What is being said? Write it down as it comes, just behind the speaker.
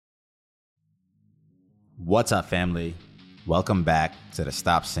What's up, family? Welcome back to the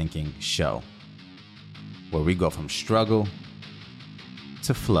Stop Sinking Show, where we go from struggle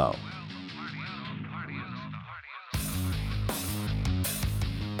to flow.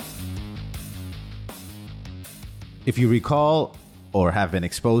 If you recall or have been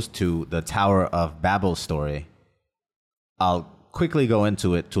exposed to the Tower of Babbles story, I'll quickly go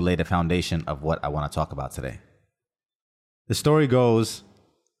into it to lay the foundation of what I want to talk about today. The story goes,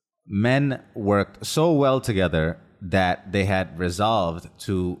 men worked so well together that they had resolved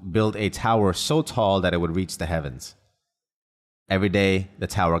to build a tower so tall that it would reach the heavens. Every day, the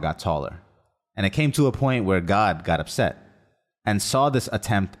tower got taller, and it came to a point where God got upset and saw this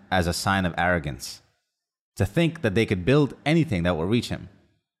attempt as a sign of arrogance, to think that they could build anything that would reach him.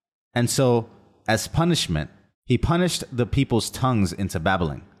 And so, as punishment, he punished the people's tongues into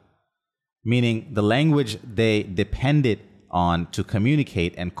babbling, meaning the language they depended on to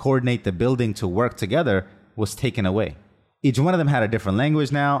communicate and coordinate the building to work together was taken away. Each one of them had a different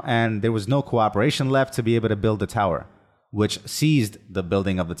language now, and there was no cooperation left to be able to build the tower, which seized the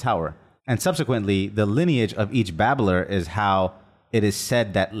building of the tower. And subsequently, the lineage of each babbler is how it is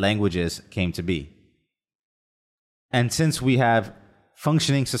said that languages came to be. And since we have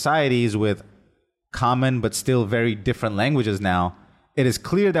functioning societies with common but still very different languages now, it is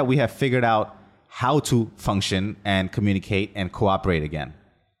clear that we have figured out how to function and communicate and cooperate again.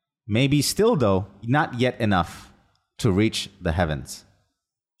 Maybe still, though, not yet enough to reach the heavens.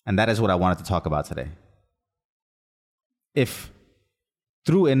 And that is what I wanted to talk about today. If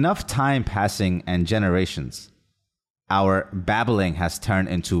through enough time passing and generations, our babbling has turned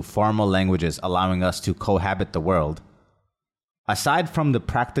into formal languages allowing us to cohabit the world, aside from the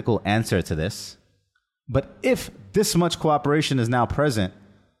practical answer to this, but if this much cooperation is now present,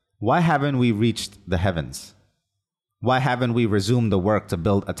 why haven't we reached the heavens? Why haven't we resumed the work to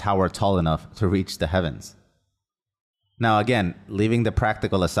build a tower tall enough to reach the heavens? Now, again, leaving the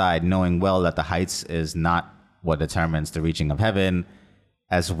practical aside, knowing well that the heights is not what determines the reaching of heaven,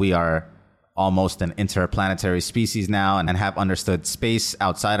 as we are almost an interplanetary species now and have understood space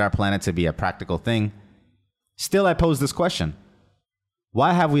outside our planet to be a practical thing, still I pose this question.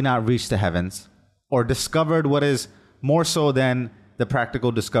 Why have we not reached the heavens or discovered what is more so than the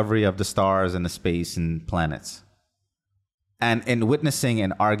practical discovery of the stars and the space and planets? And in witnessing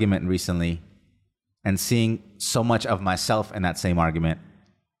an argument recently and seeing so much of myself in that same argument,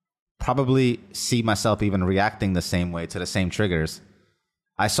 probably see myself even reacting the same way to the same triggers,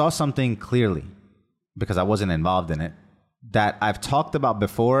 I saw something clearly, because I wasn't involved in it, that I've talked about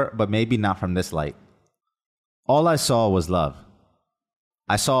before, but maybe not from this light. All I saw was love.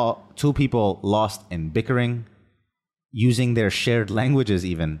 I saw two people lost in bickering, using their shared languages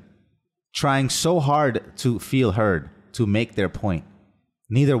even, trying so hard to feel heard, to make their point.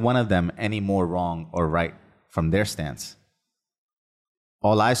 Neither one of them any more wrong or right from their stance.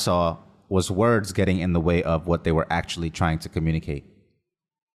 All I saw was words getting in the way of what they were actually trying to communicate.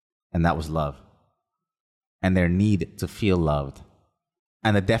 And that was love. And their need to feel loved.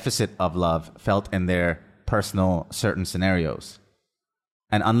 And the deficit of love felt in their personal certain scenarios.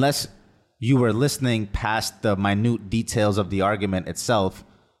 And unless you were listening past the minute details of the argument itself,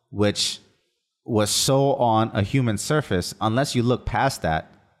 which was so on a human surface, unless you look past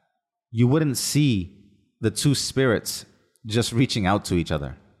that, you wouldn't see the two spirits just reaching out to each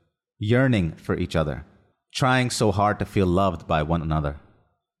other, yearning for each other, trying so hard to feel loved by one another.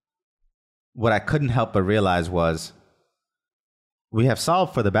 What I couldn't help but realize was we have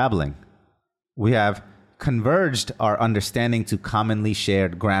solved for the babbling. We have converged our understanding to commonly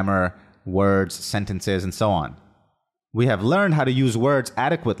shared grammar, words, sentences, and so on. We have learned how to use words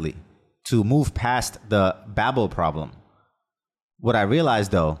adequately to move past the babble problem. What I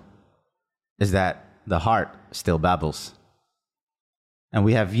realized, though, is that the heart still babbles. And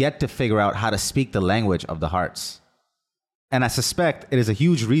we have yet to figure out how to speak the language of the hearts. And I suspect it is a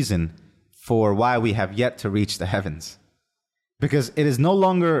huge reason for why we have yet to reach the heavens. Because it is no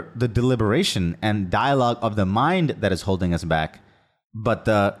longer the deliberation and dialogue of the mind that is holding us back, but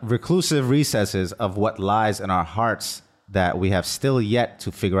the reclusive recesses of what lies in our hearts that we have still yet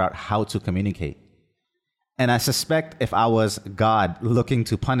to figure out how to communicate. And I suspect if I was God looking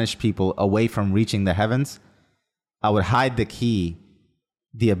to punish people away from reaching the heavens, I would hide the key,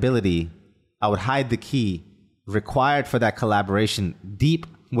 I would hide the key required for that collaboration deep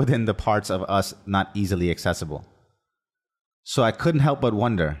within the parts of us not easily accessible. So I couldn't help but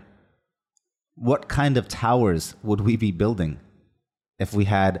wonder, what kind of towers would we be building if we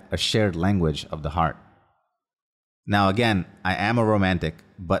had a shared language of the heart? Now, again, I am a romantic,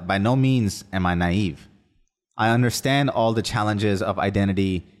 but by no means am I naive. I understand all the challenges of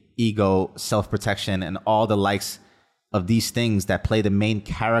identity, ego, self-protection, and all the likes of these things that play the main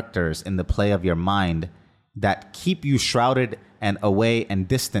characters in the play of your mind that keep you shrouded and away and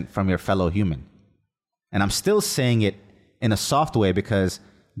distant from your fellow human. And I'm still saying it in a soft way because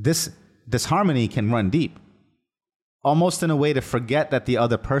this harmony can run deep, almost in a way to forget that the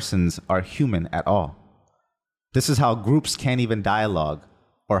other persons are human at all. This is how groups can't even dialogue,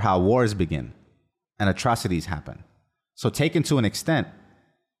 or how wars begin and atrocities happen. So taken to an extent,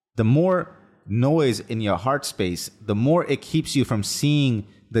 the more noise in your heart space, the more it keeps you from seeing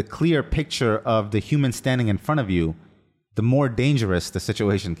the clear picture of the human standing in front of you, the more dangerous the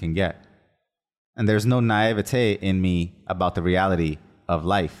situation can get. And there's no naivete in me about the reality of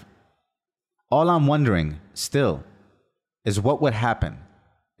life. All I'm wondering still is what would happen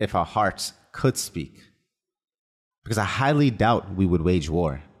if our hearts could speak. Because I highly doubt we would wage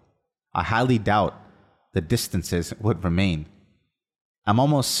war. I highly doubt the distances would remain. I'm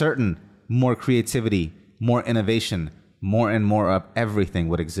almost certain more creativity, more innovation, more and more of everything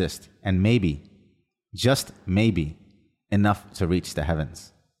would exist. And maybe, just maybe, enough to reach the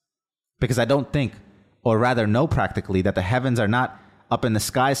heavens. Because I don't think, or rather know practically, that the heavens are not up in the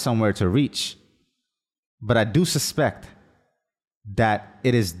sky somewhere to reach. But I do suspect that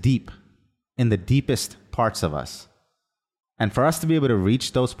it is deep, in the deepest parts of us. And for us to be able to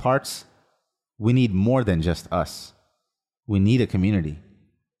reach those parts, we need more than just us. We need a community,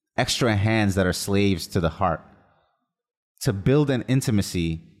 extra hands that are slaves to the heart, to build an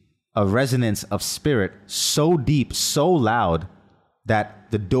intimacy, a resonance of spirit so deep, so loud,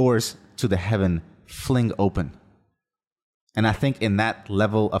 that the doors to the heaven fling open. And I think in that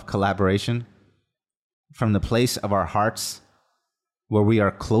level of collaboration, from the place of our hearts, where we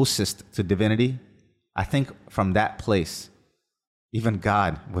are closest to divinity, I think from that place, even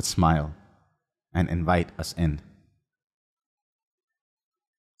God would smile and invite us in.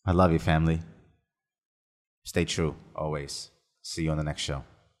 I love you, family. Stay true, always. See you on the next show.